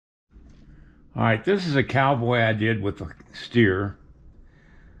All right, this is a cowboy I did with a steer.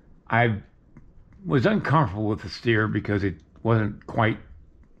 I was uncomfortable with the steer because it wasn't quite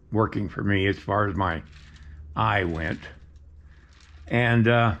working for me as far as my eye went. And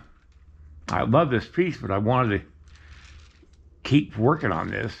I love this piece, but I wanted to keep working on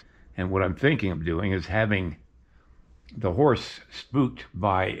this. And what I'm thinking of doing is having the horse spooked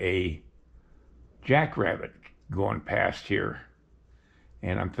by a jackrabbit going past here.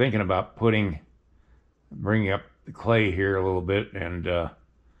 And I'm thinking about bringing up the clay here a little bit and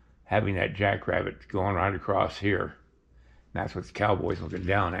having that jackrabbit going right across here. That's what the cowboy's looking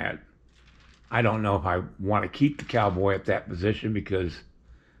down at. I don't know if I want to keep the cowboy at that position because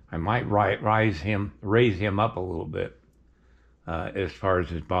I might raise him up a little bit as far as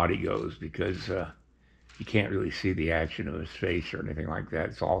his body goes, because you can't really see the action of his face or anything like that.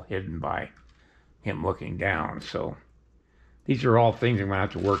 It's all hidden by him looking down. So these are all things I'm going to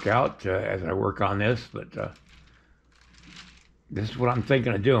have to work out as I work on this, but this is what I'm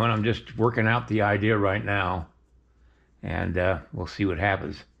thinking of doing. I'm just working out the idea right now, and we'll see what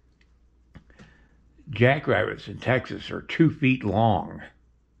happens. Jackrabbits in Texas are 2 feet long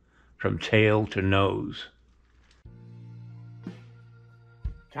from tail to nose.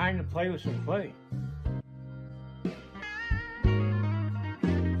 Time to play with some clay.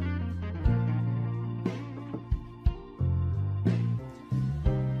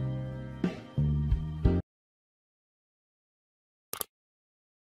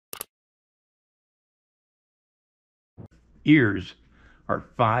 Ears are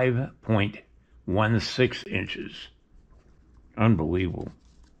 5.16 inches. Unbelievable.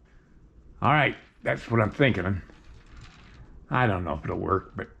 All right, that's what I'm thinking. I don't know if it'll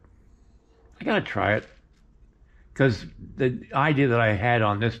work, but I gotta try it, because the idea that I had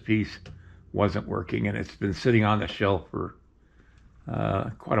on this piece wasn't working, and it's been sitting on the shelf for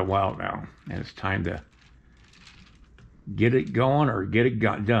quite a while now, and it's time to get it going or get it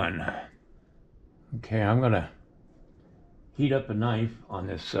done. Okay, I'm gonna heat up a knife on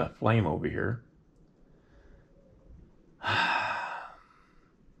this flame over here.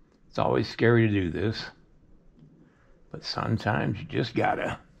 It's always scary to do this, but sometimes you just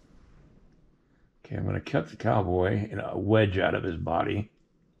gotta. Okay, I'm gonna cut the cowboy in a wedge out of his body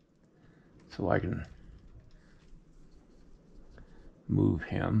so I can move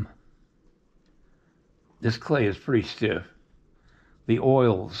him. This clay is pretty stiff. The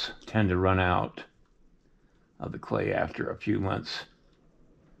oils tend to run out of the clay after a few months.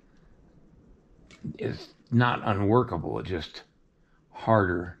 It's not unworkable, it's just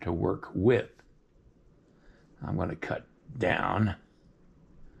harder to work with. I'm going to cut down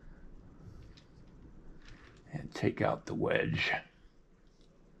and take out the wedge.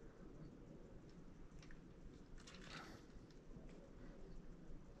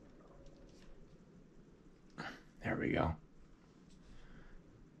 There we go.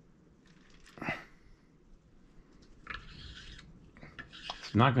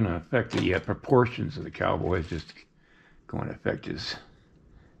 It's not going to affect the proportions of the cowboy, it's just going to affect his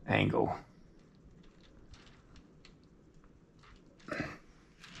angle.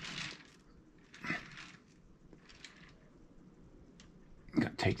 I'm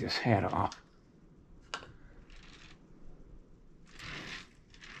going to take this hat off.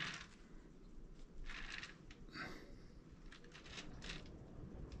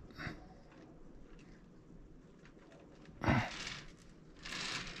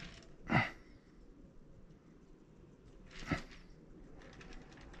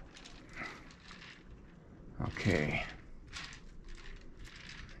 Okay,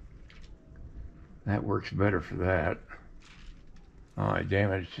 that works better for that. Oh, I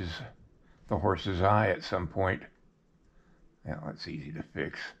damaged the horse's eye at some point. Yeah, that's easy to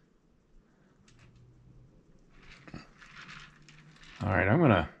fix. All right, I'm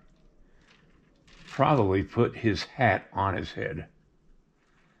gonna probably put his hat on his head.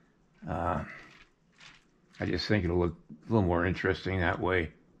 I just think it'll look a little more interesting that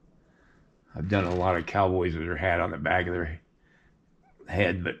way. I've done a lot of cowboys with their hat on the back of their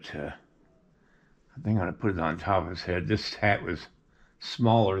head, but I think I'm going to put it on top of his head. This hat was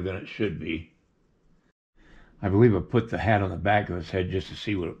smaller than it should be. I believe I put the hat on the back of his head just to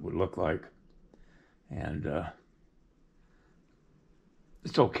see what it would look like. And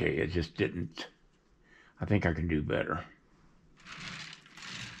it's okay, it just didn't. I think I can do better.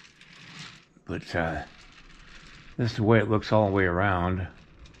 But this is the way it looks all the way around.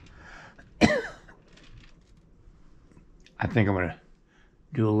 I think I'm going to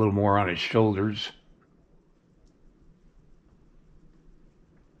do a little more on his shoulders.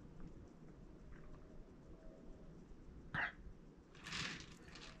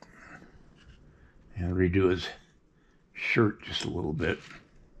 and redo his shirt just a little bit.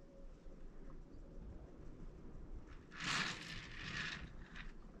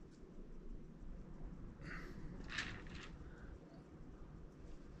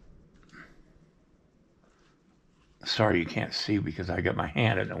 Sorry you can't see because I got my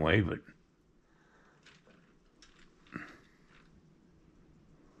hand in the way, but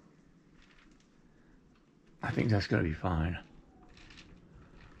I think that's going to be fine.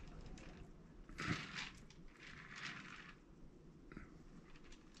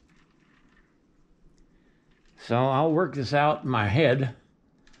 So I'll work this out in my head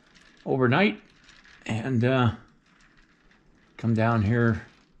overnight and come down here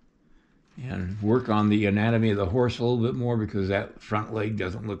and work on the anatomy of the horse a little bit more because that front leg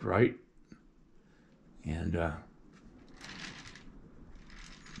doesn't look right. And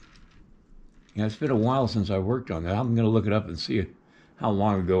yeah, it's been a while since I worked on that. I'm going to look it up and see how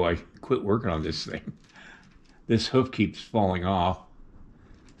long ago I quit working on this thing. This hoof keeps falling off,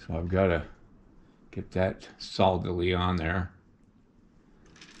 so I've got to get that solidly on there.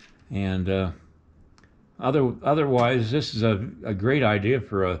 And otherwise, this is a great idea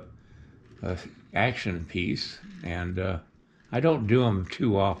for a action piece, and I don't do them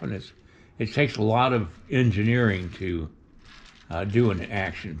too often. It takes a lot of engineering to do an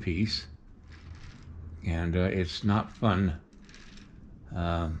action piece, and it's not fun,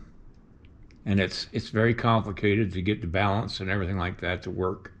 and it's very complicated to get the balance and everything like that to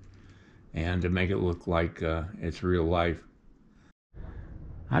work and to make it look like it's real life.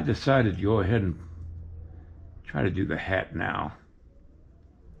 I decided to go ahead and try to do the hat now.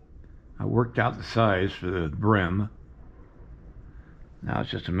 I worked out the size for the brim. Now it's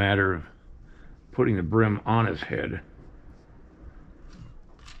just a matter of putting the brim on his head.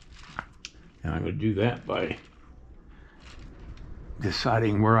 And I'm going to do that by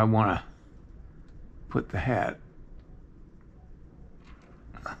deciding where I want to put the hat.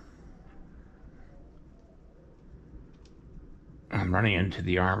 I'm running into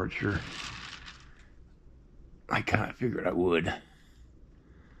the armature. I kind of figured I would.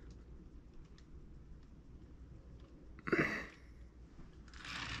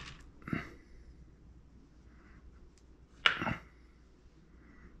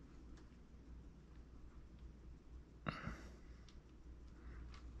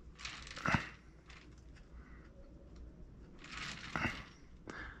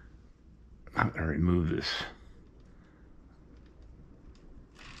 I'm going to remove this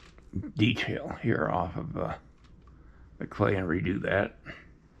detail here off of the clay and redo that.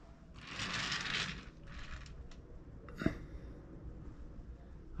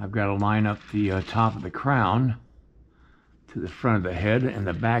 I've got to line up the top of the crown to the front of the head and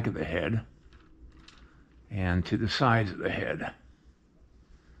the back of the head and to the sides of the head,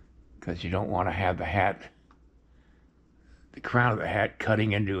 because you don't want to have the crown of the hat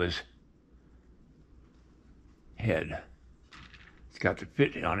cutting into his head. It's got to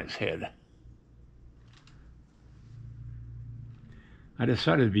fit on his head. I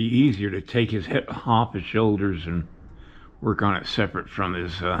decided it'd be easier to take his head off his shoulders and work on it separate from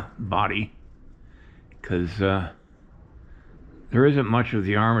his body, because there isn't much of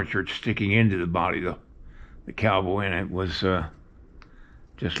the armature sticking into the body, the cowboy, and it was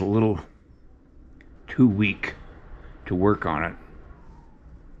just a little too weak to work on it.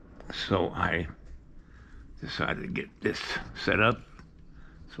 So I decided to get this set up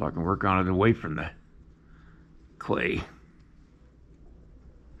so I can work on it away from the clay.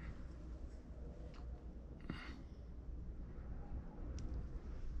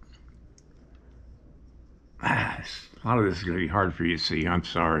 A lot of this is going to be hard for you to see. I'm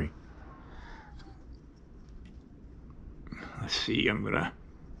sorry. Let's see, I'm going to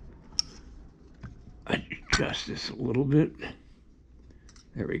adjust this a little bit.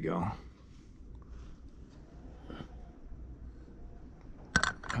 There we go.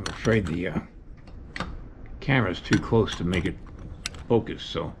 I'm afraid the camera's too close to make it focus,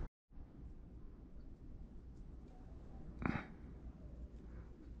 so.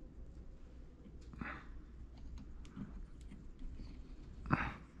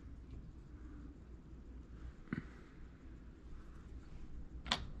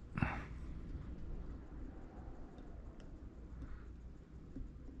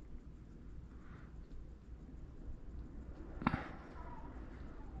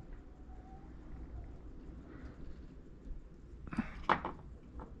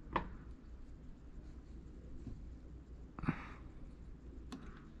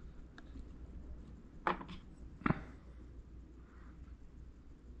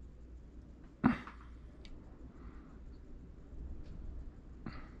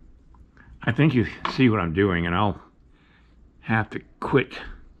 I think you see what I'm doing, and I'll have to quit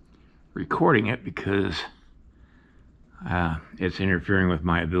recording it because it's interfering with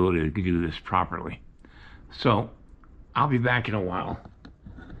my ability to do this properly. So I'll be back in a while.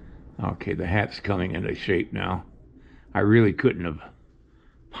 Okay, the hat's coming into shape now. I really couldn't have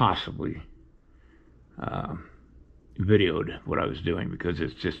possibly videoed what I was doing because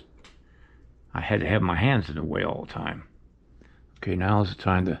it's just, I had to have my hands in the way all the time. Okay, now is the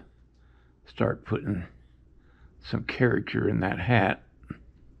time to start putting some character in that hat.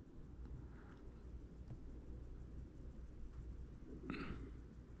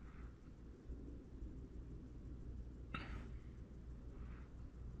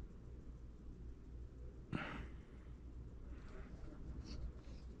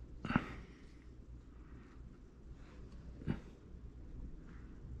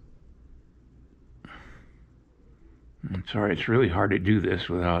 I'm sorry, it's really hard to do this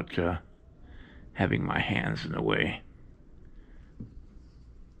without having my hands in the way.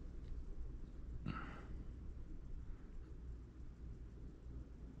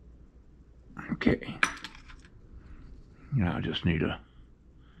 Okay. Now I just need to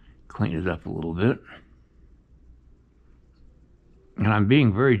clean it up a little bit. And I'm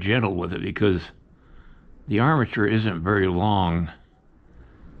being very gentle with it because the armature isn't very long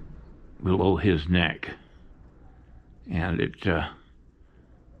below his neck. And it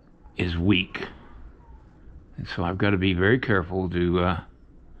is weak. And so I've got to be very careful to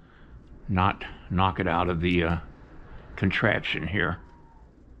not knock it out of the contraption here.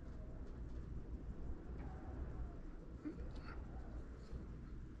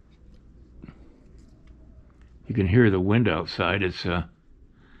 You can hear the wind outside. It's a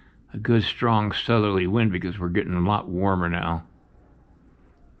good strong southerly wind because we're getting a lot warmer now.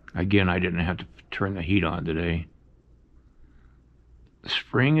 Again, I didn't have to turn the heat on today.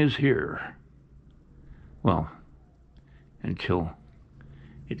 Spring is here. Well, until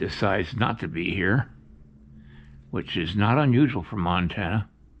it decides not to be here, which is not unusual for Montana.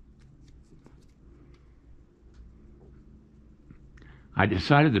 I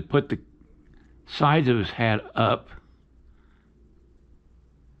decided to put the sides of his hat up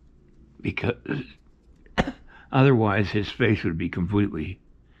because otherwise his face would be completely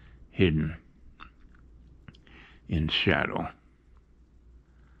hidden in shadow.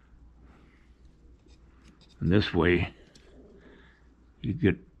 And this way, you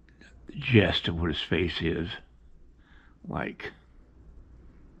get the gist of what his face is like.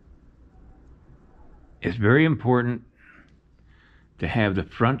 It's very important to have the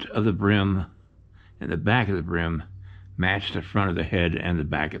front of the brim and the back of the brim match the front of the head and the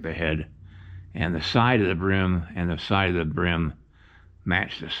back of the head, and the side of the brim and the side of the brim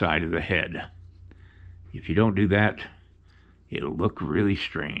match the side of the head. If you don't do that, it'll look really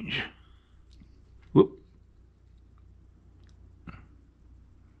strange. Whoop.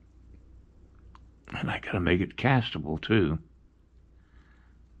 And I gotta make it castable too.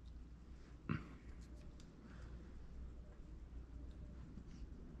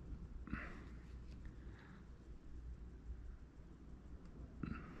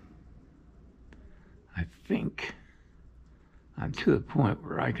 I think I'm to the point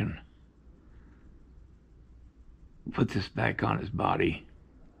where I can put this back on his body.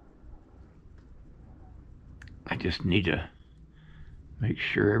 I just need to make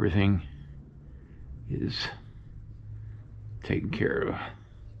sure everything is taken care of.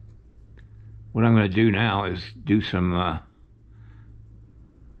 What I'm going to do now is do some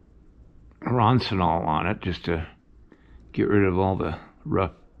Roncinol on it just to get rid of all the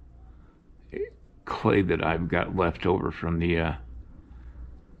rough clay that I've got left over from the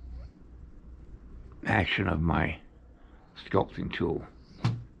action of my sculpting tool.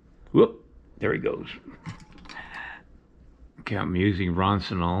 Whoop, there he goes. Okay, I'm using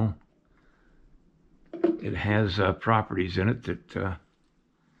Roncinol. It has properties in it that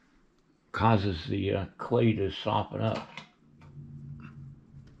causes the clay to soften up.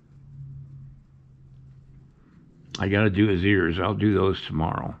 I got to do his ears. I'll do those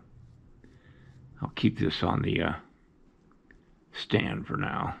tomorrow. I'll keep this on the stand for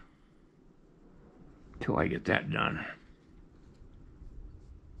now till I get that done.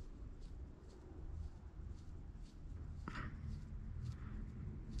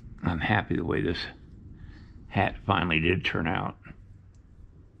 I'm happy the way this hat finally did turn out.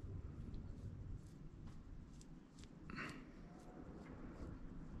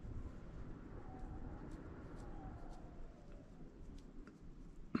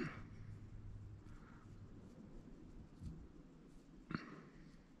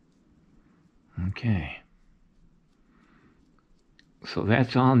 Okay. So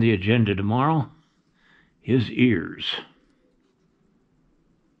that's on the agenda tomorrow. His ears.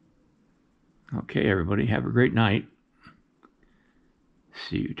 Okay, everybody, have a great night.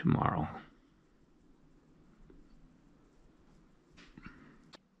 See you tomorrow.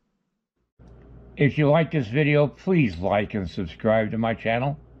 If you like this video, please like and subscribe to my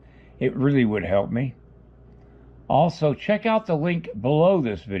channel. It really would help me. Also, check out the link below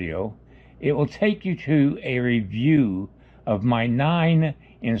this video. It will take you to a review of my 9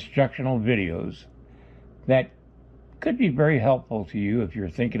 instructional videos that could be very helpful to you if you're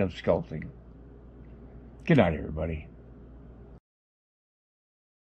thinking of sculpting. Good night, everybody.